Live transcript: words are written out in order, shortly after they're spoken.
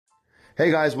Hey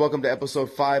guys, welcome to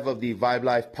episode 5 of the Vibe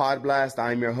Life Pod Blast.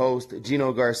 I'm your host,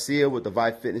 Gino Garcia with the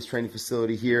Vibe Fitness Training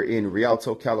Facility here in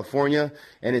Rialto, California.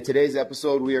 And in today's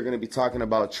episode, we are going to be talking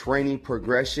about training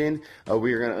progression.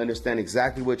 We are going to understand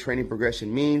exactly what training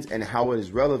progression means and how it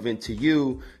is relevant to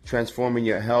you transforming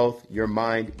your health, your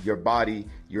mind, your body,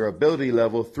 your ability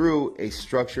level through a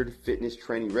structured fitness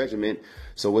training regimen.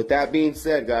 So with that being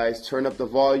said, guys, turn up the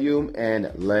volume and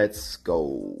let's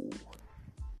go.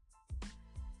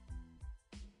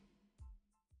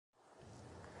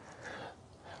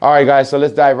 All right, guys, so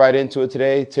let's dive right into it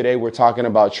today. Today, we're talking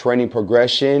about training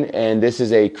progression, and this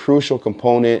is a crucial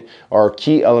component or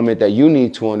key element that you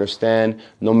need to understand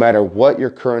no matter what your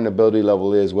current ability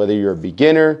level is, whether you're a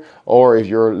beginner or if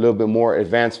you're a little bit more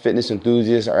advanced fitness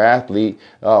enthusiast or athlete.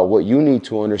 What you need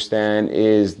to understand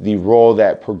is the role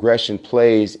that progression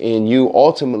plays in you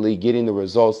ultimately getting the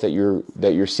results that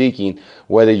you're seeking,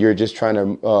 whether you're just trying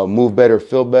to move better,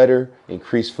 feel better,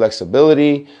 increase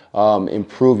flexibility,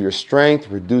 improve your strength,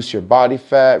 reduce your body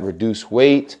fat, reduce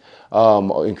weight,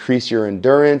 increase your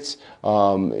endurance.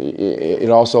 It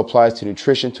also applies to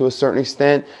nutrition to a certain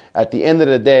extent. At the end of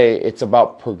the day, it's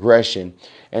about progression.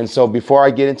 And so before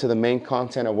I get into the main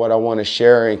content of what I want to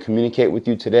share and communicate with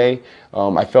you today,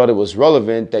 I felt it was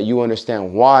relevant that you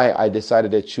understand why I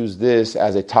decided to choose this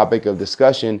as a topic of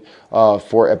discussion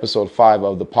for episode 5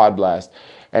 of the Pod Blast.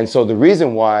 And so the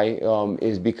reason why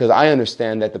is because I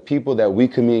understand that the people that we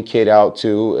communicate out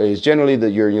to is generally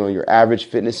your average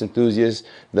fitness enthusiast,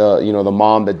 the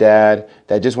mom, the dad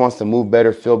that just wants to move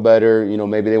better, feel better.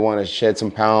 Maybe they want to shed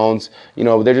some pounds.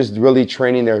 They're just really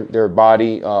training their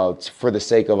body for the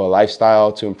sake of a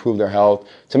lifestyle to improve their health,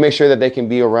 to make sure that they can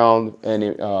be around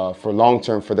and for long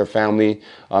term for their family,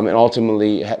 and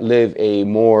ultimately live a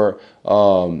more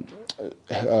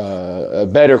a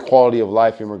better quality of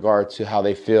life in regard to how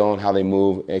they feel and how they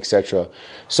move, etc.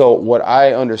 So what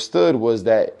I understood was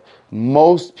that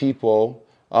most people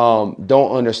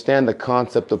don't understand the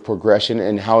concept of progression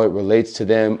and how it relates to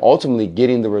them ultimately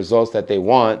getting the results that they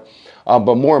want.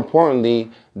 But more importantly,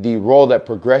 the role that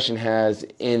progression has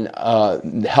in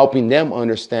helping them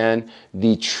understand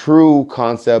the true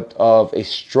concept of a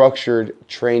structured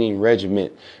training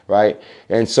regimen, right?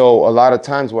 And so a lot of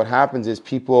times what happens is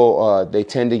people, they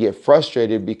tend to get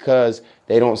frustrated because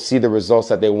they don't see the results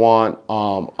that they want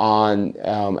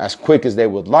as quick as they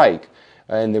would like.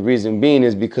 And the reason being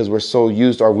is because we're so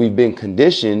used, or we've been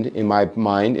conditioned, in my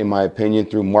mind, in my opinion,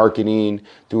 through marketing,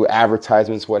 through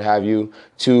advertisements, what have you,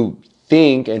 to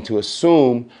think and to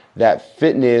assume that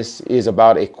fitness is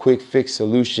about a quick fix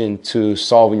solution to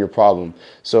solving your problem.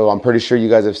 So I'm pretty sure you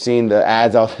guys have seen the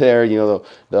ads out there,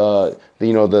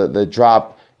 the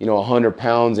drop 100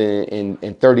 pounds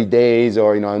in 30 days,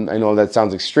 or, I know that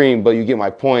sounds extreme, but you get my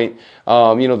point.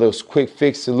 Those quick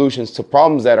fix solutions to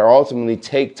problems that are ultimately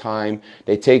take time,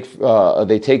 they take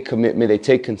commitment, they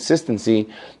take consistency.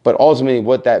 But ultimately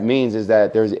what that means is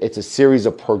that it's a series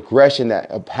of progression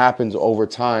that happens over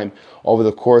time, over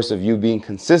the course of you being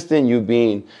consistent, you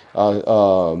being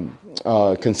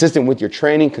consistent with your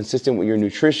training, consistent with your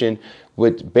nutrition,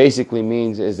 which basically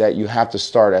means is that you have to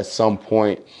start at some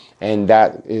point. And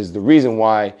that is the reason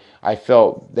why I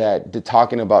felt that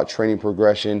talking about training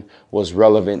progression was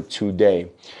relevant today.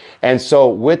 And so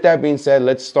with that being said,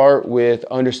 let's start with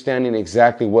understanding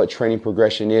exactly what training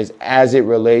progression is as it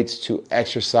relates to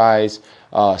exercise,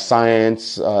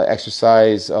 science,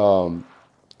 exercise,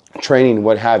 training,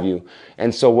 what have you.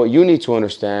 And so what you need to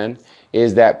understand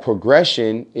is that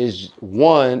progression is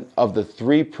one of the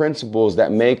 3 principles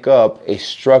that make up a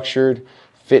structured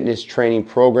fitness training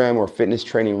program or fitness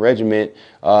training regimen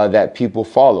that people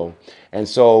follow. And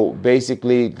so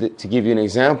basically, to give you an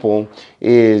example,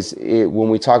 when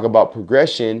we talk about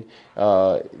progression,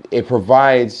 it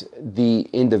provides the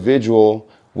individual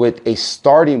with a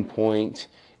starting point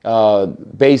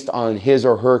based on his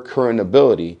or her current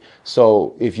ability.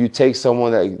 So if you take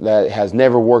someone that has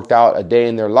never worked out a day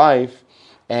in their life,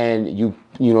 and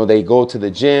they go to the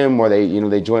gym or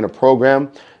they join a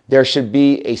program, there should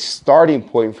be a starting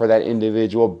point for that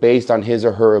individual based on his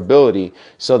or her ability,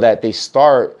 so that they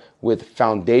start with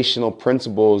foundational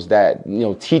principles that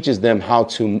teaches them how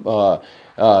to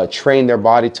train their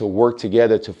body to work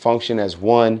together, to function as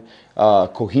one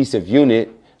cohesive unit,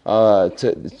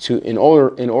 in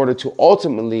order to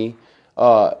ultimately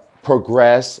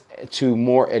progress to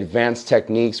more advanced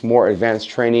techniques, more advanced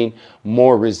training,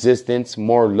 more resistance,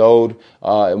 more load,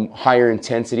 higher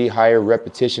intensity, higher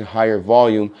repetition, higher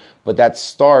volume. But that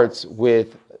starts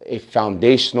with a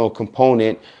foundational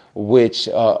component, which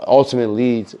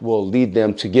ultimately will lead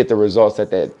them to get the results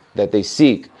that they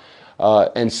seek.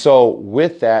 And so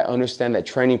with that, understand that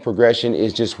training progression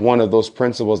is just one of those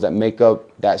principles that make up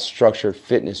that structured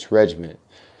fitness regimen.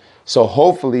 So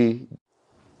hopefully,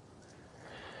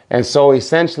 and so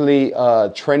essentially,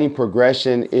 training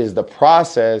progression is the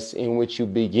process in which you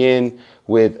begin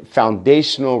with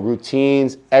foundational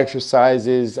routines,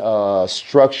 exercises,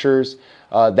 structures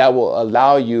that will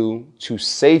allow you to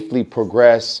safely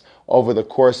progress over the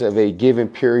course of a given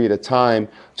period of time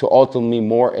to ultimately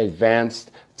more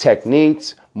advanced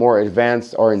techniques, more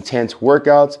advanced or intense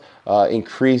workouts,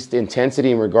 increased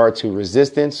intensity in regard to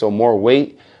resistance, so more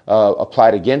weight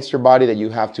applied against your body that you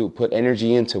have to put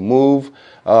energy in to move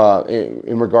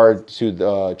in regard to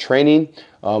the training.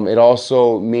 It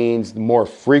also means more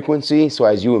frequency. So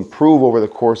as you improve over the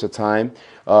course of time,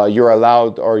 you're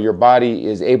allowed, or your body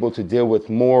is able to deal with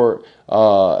more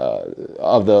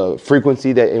of the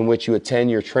frequency that in which you attend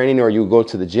your training or you go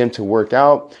to the gym to work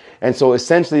out. And so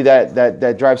essentially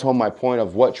that drives home my point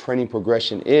of what training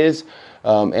progression is.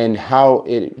 And how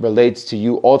it relates to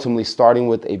you ultimately starting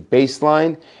with a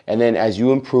baseline. And then as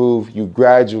you improve, you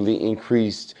gradually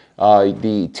increase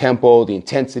the tempo, the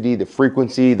intensity, the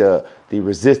frequency, the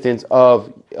resistance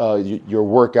of your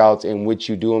workouts in which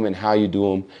you do them and how you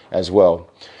do them as well.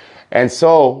 And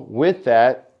so with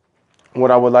that,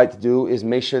 what I would like to do is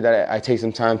make sure that I take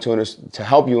some time to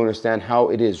help you understand how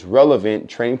it is relevant.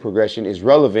 Training progression is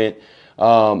relevant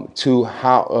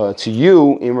to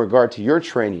you in regard to your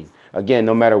training. Again,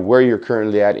 no matter where you're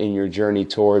currently at in your journey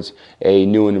towards a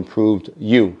new and improved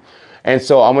you. And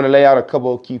so I'm going to lay out a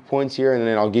couple of key points here, and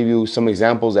then I'll give you some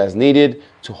examples as needed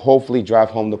to hopefully drive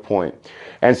home the point.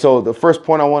 And so the first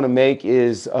point I want to make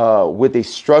is with a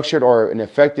structured or an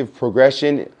effective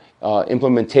progression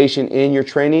implementation in your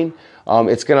training,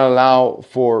 it's going to allow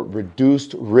for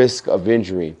reduced risk of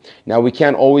injury. Now, we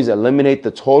can't always eliminate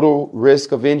the total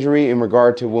risk of injury in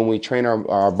regard to when we train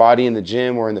our body in the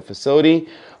gym or in the facility,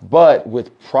 but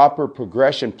with proper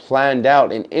progression planned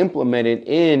out and implemented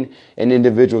in an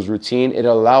individual's routine, it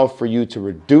allows for you to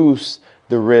reduce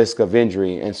the risk of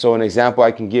injury. And so an example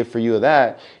I can give for you of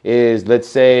that is, let's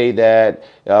say that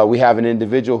we have an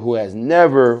individual who has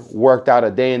never worked out a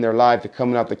day in their life. They're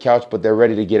coming off the couch, but they're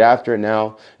ready to get after it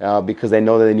now because they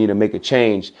know that they need to make a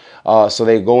change. So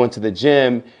they go into the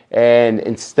gym, and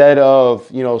instead of,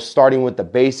 starting with the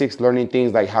basics, learning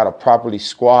things like how to properly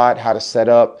squat, how to set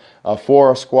up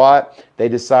for a squat, they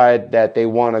decide that they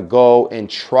want to go and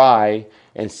try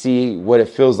and see what it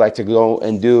feels like to go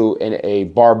and do a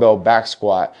barbell back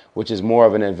squat, which is more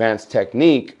of an advanced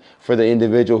technique for the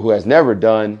individual who has never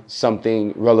done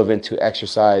something relevant to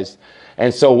exercise.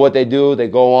 And so what they do, they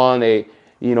go on, that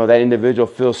individual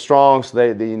feels strong, so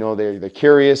they're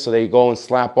curious, so they go and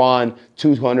slap on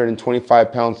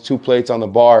 225 pounds, 2 plates on the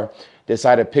bar,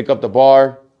 decide to pick up the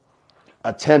bar,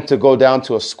 attempt to go down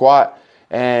to a squat.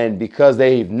 And because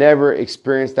they've never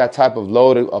experienced that type of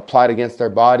load applied against their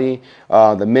body,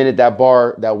 the minute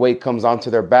that weight comes onto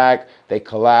their back, they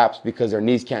collapse because their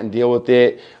knees can't deal with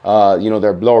it.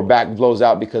 Their lower back blows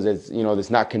out because it's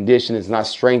not conditioned, it's not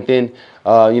strengthened.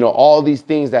 All these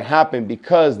things that happen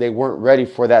because they weren't ready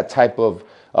for that type of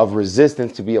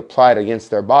resistance to be applied against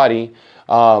their body.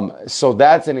 So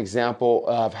that's an example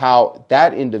of how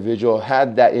that individual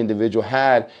had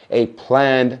a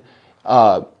planned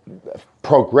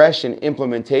progression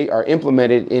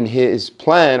implemented in his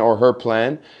plan or her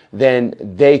plan, then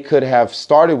they could have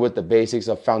started with the basics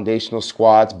of foundational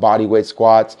squats, body weight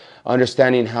squats,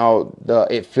 understanding how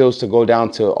it feels to go down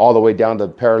to all the way down to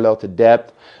parallel to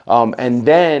depth. And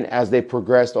then as they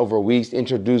progressed over weeks,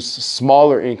 introduce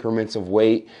smaller increments of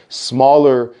weight,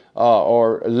 smaller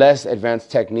or less advanced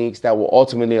techniques that will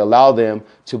ultimately allow them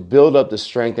to build up the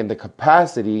strength and the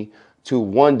capacity to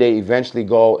one day eventually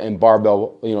go and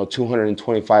barbell,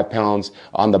 225 pounds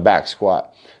on the back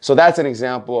squat. So that's an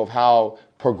example of how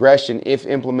progression, if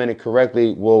implemented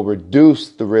correctly, will reduce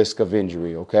the risk of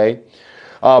injury, okay?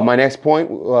 My next point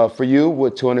for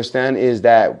you to understand is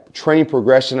that training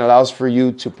progression allows for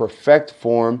you to perfect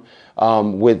form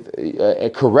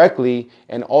correctly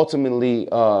and ultimately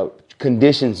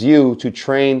conditions you to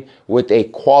train with a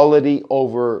quality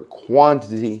over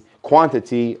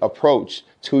quantity approach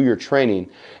to your training.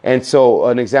 And so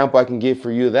an example I can give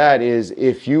for you of that is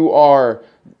if you are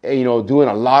doing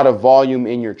a lot of volume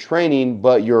in your training,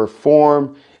 but your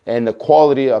form and the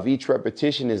quality of each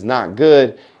repetition is not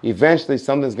good, eventually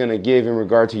something's going to give in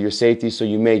regard to your safety. So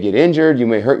you may get injured, you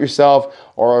may hurt yourself,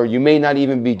 or you may not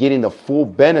even be getting the full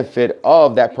benefit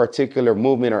of that particular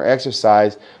movement or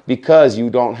exercise because you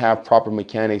don't have proper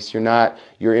mechanics.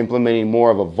 You're implementing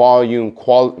more of a volume,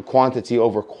 quantity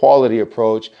over quality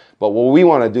approach, But what we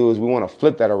want to do is we want to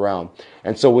flip that around.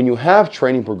 And so when you have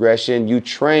training progression, you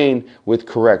train with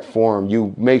correct form.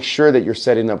 You make sure that you're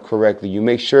setting up correctly. You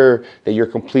make sure that you're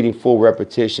completing full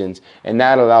repetitions. And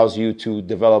that allows you to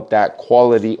develop that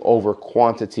quality over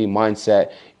quantity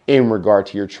mindset in regard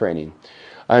to your training.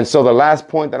 And so the last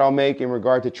point that I'll make in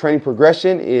regard to training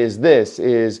progression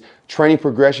is training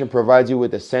progression provides you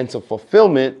with a sense of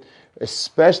fulfillment,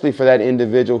 especially for that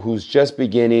individual who's just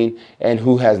beginning and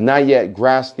who has not yet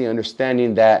grasped the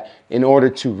understanding that in order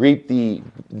to reap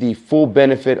the full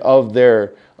benefit of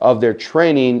their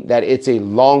training, that it's a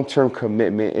long-term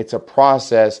commitment. It's a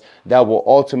process that will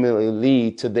ultimately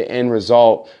lead to the end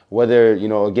result, whether,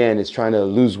 again, it's trying to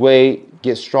lose weight,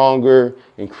 get stronger,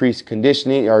 increase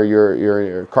conditioning or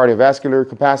your cardiovascular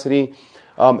capacity.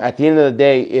 At the end of the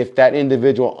day, if that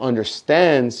individual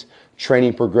understands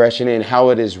training progression and how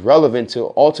it is relevant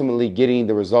to ultimately getting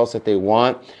the results that they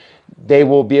want, they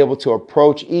will be able to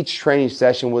approach each training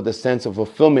session with a sense of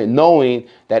fulfillment, knowing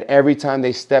that every time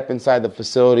they step inside the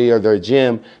facility or their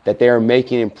gym, that they are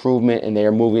making improvement and they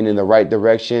are moving in the right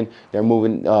direction. They're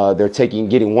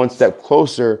getting one step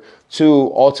closer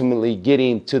to ultimately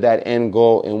getting to that end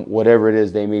goal and whatever it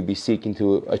is they may be seeking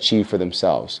to achieve for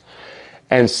themselves.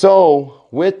 And so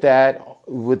with that,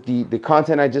 with the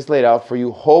content I just laid out for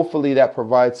you, hopefully that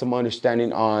provides some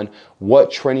understanding on what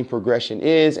training progression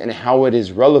is and how it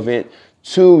is relevant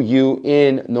to you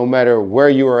in no matter where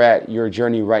you are at your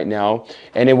journey right now.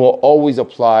 And it will always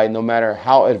apply no matter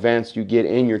how advanced you get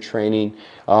in your training.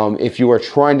 If you are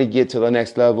trying to get to the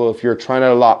next level, if you're trying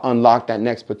to unlock that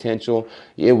next potential,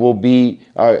 it will be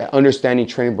understanding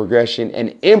training progression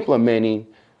and implementing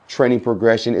training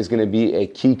progression is going to be a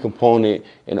key component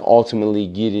in ultimately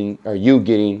getting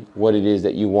what it is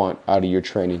that you want out of your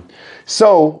training.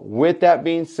 So with that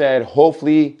being said,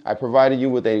 hopefully I provided you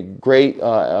with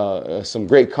some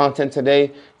great content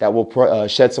today that will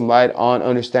shed some light on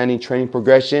understanding training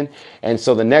progression. And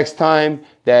so the next time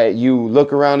that you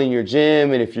look around in your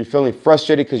gym and if you're feeling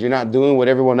frustrated because you're not doing what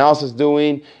everyone else is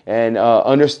doing, and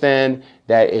understand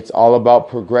that it's all about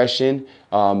progression.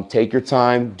 Take your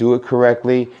time, do it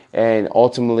correctly, and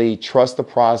ultimately trust the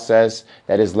process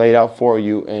that is laid out for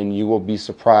you, and you will be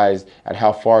surprised at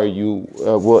how far you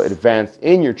will advance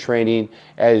in your training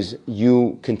as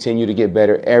you continue to get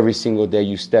better every single day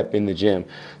you step in the gym.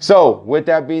 So with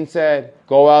that being said,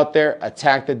 go out there,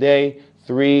 attack the day.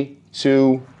 3,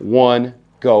 2, 1,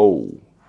 go.